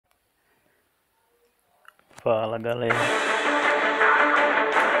Fala galera,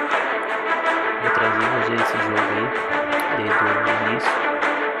 vou trazer hoje esse jogo aí, desde o início,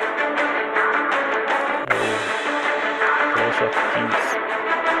 o Clash of Kings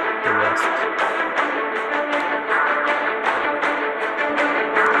do West.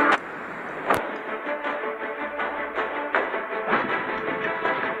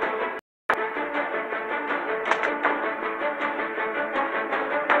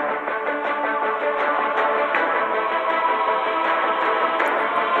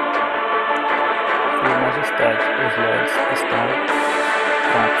 Sua Majestade, os lords estão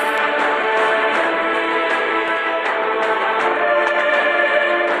prontos.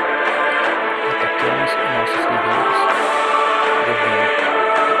 Atacamos nossos guerreiros do reino.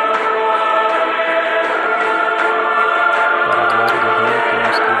 Para a glória do reino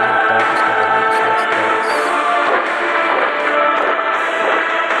temos que derrotar os cavaleiros das trevas.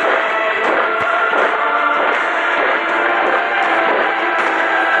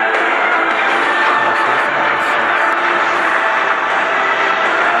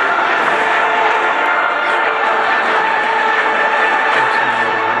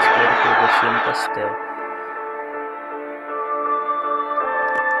 No castelo.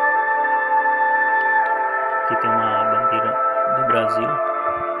 Aqui tem uma bandeira do Brasil.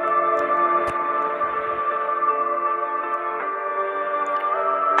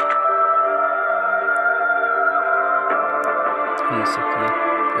 Esse aqui,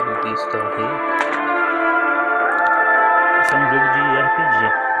 pelo visto, é o rei. Esse é um jogo de RPG.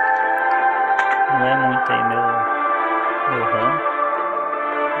 Não é muito aí meu ramo,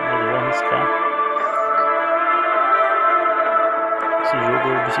 mas eu vou arriscar. Esse jogo,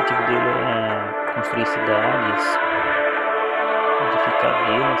 o objetivo dele é construir cidades, edificar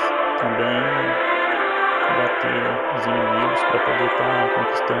vilas, também combater os inimigos para poder estar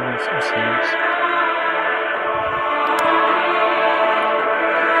conquistando os reinos.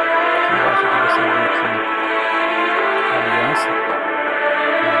 Aqui embaixo que você vê aqui a aliança,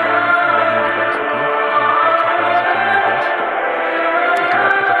 na barrinha de baixo aqui, na parte rosa que é o negócio. Aqui dá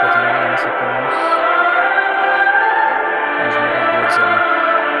para estar fazendo aliança com os moradores ali.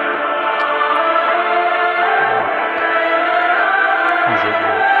 O jogo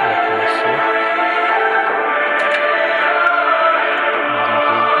já começou, mas não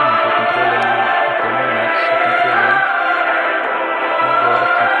estou controlando até o momento, só controlando agora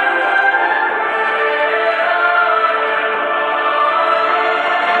aqui.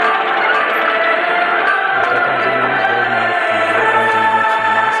 Vou estar trazendo uns 10 minutos de jogo, 11 minutos no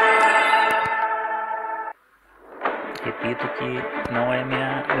máximo. Repito que não é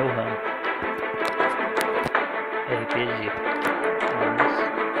meu ramo. RPG. Vamos.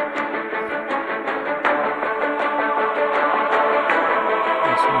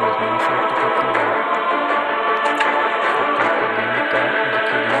 Isso mesmo, não sou eu que estou controlando. Eu estou podendo estar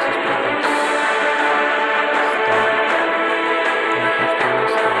adquirindo esses produtos. Vamos construir o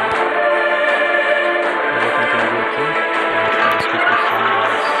estado. Pelo que eu entendi aqui, a gente faz a construção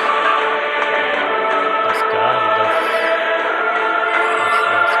das casas,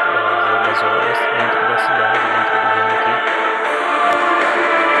 das obras dentro da cidade, dentro do reino aqui.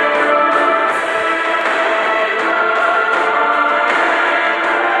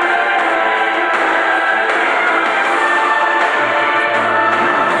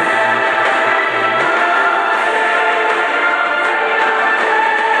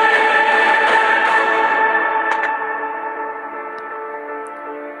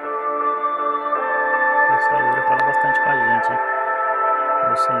 Essa loura fala bastante com a gente, hein?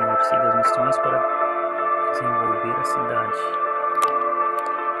 Meu senhor, siga as missões para desenvolver a cidade.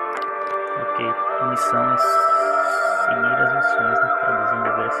 Ok, a missão é seguir as missões, né, para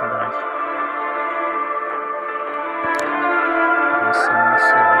desenvolver a cidade. Missão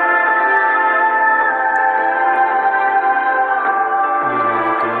inicial.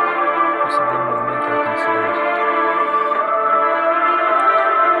 Beleza, tô conseguindo movimentar aqui na cidade.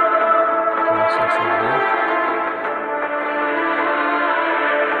 Começou a chover.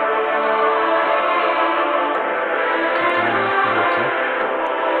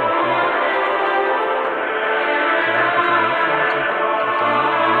 Tá chovendo forte, tá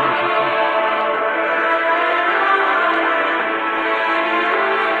meio bem aqui.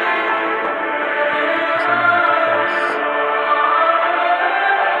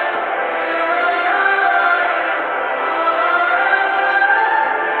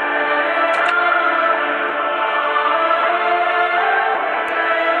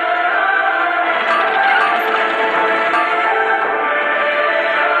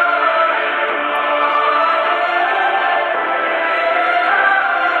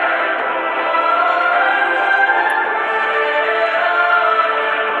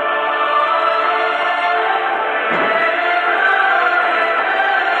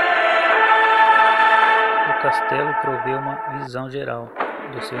 castelo provê uma visão geral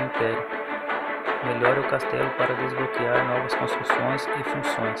do seu império. Melhore o castelo para desbloquear novas construções e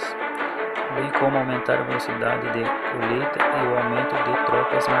funções, bem como aumentar a velocidade de colheita e o aumento de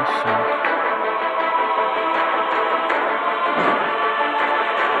tropas marchando.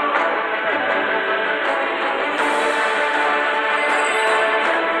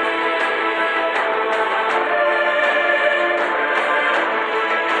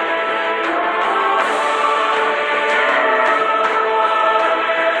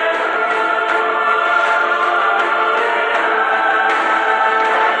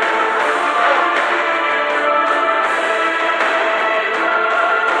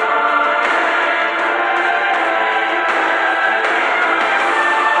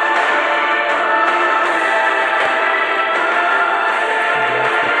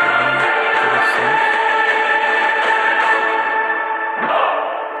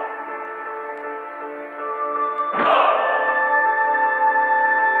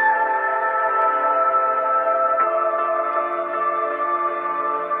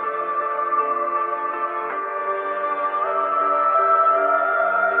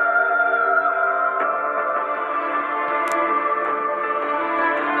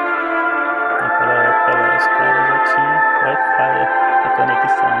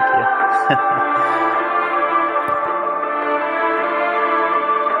 Conexão aqui, ó.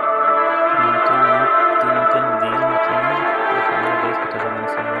 Não tô entendendo aqui ainda. É a primeira vez que eu tô jogando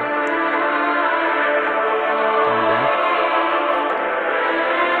esse jogo. Também.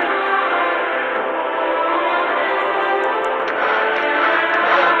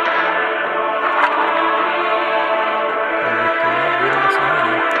 Eu tô na beira dessa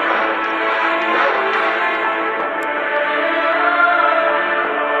rainha.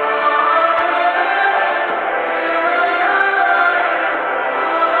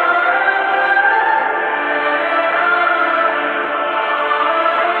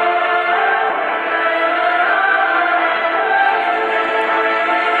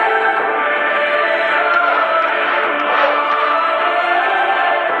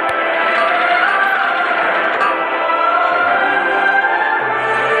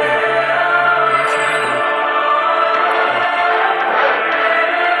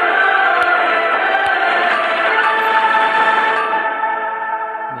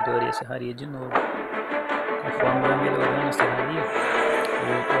 Melhorei a serraria de novo. Conforme vai melhorando a serraria,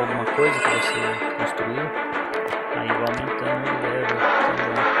 ou alguma coisa que você construiu, aí vai aumentando o level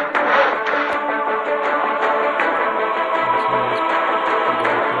também. Isso mesmo.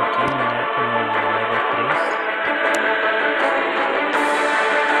 Agora eu tô aqui no level 3.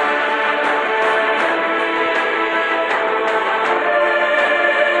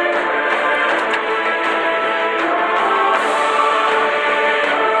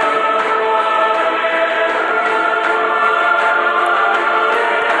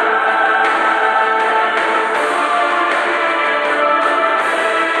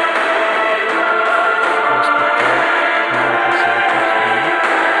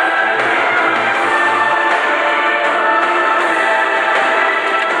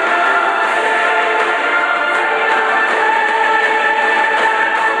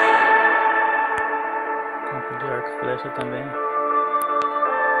 Campo de arco e flecha também.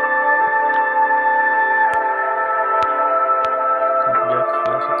 Campo de arco e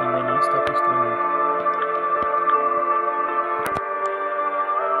flecha também não está construído.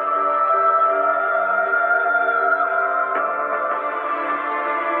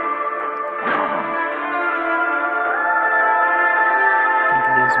 Tem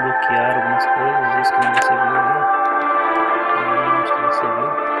que desbloquear algumas coisas, isso que você viu ali. Acho que você viu.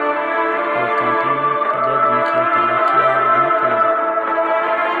 Então tem um cadeadinho aqui para bloquear alguma coisa.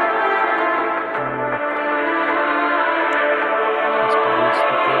 As paredes do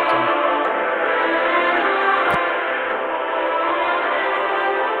portão.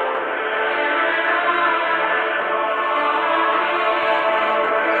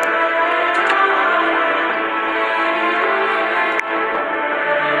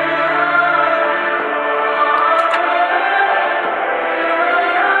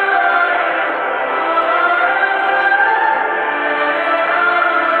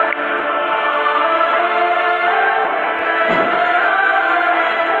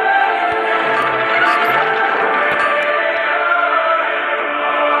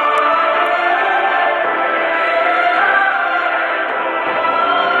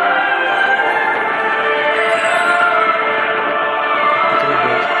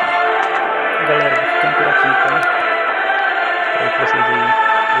 Galera, vou ficando por aqui então. Espero que vocês aí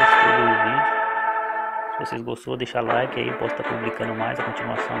gostou do vídeo. Se vocês gostou, deixa like aí, posso estar publicando mais a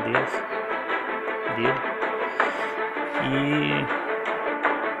continuação dele. E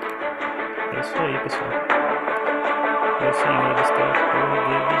é isso aí, pessoal. Meu senhor está por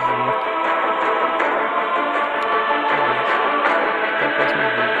de vigia.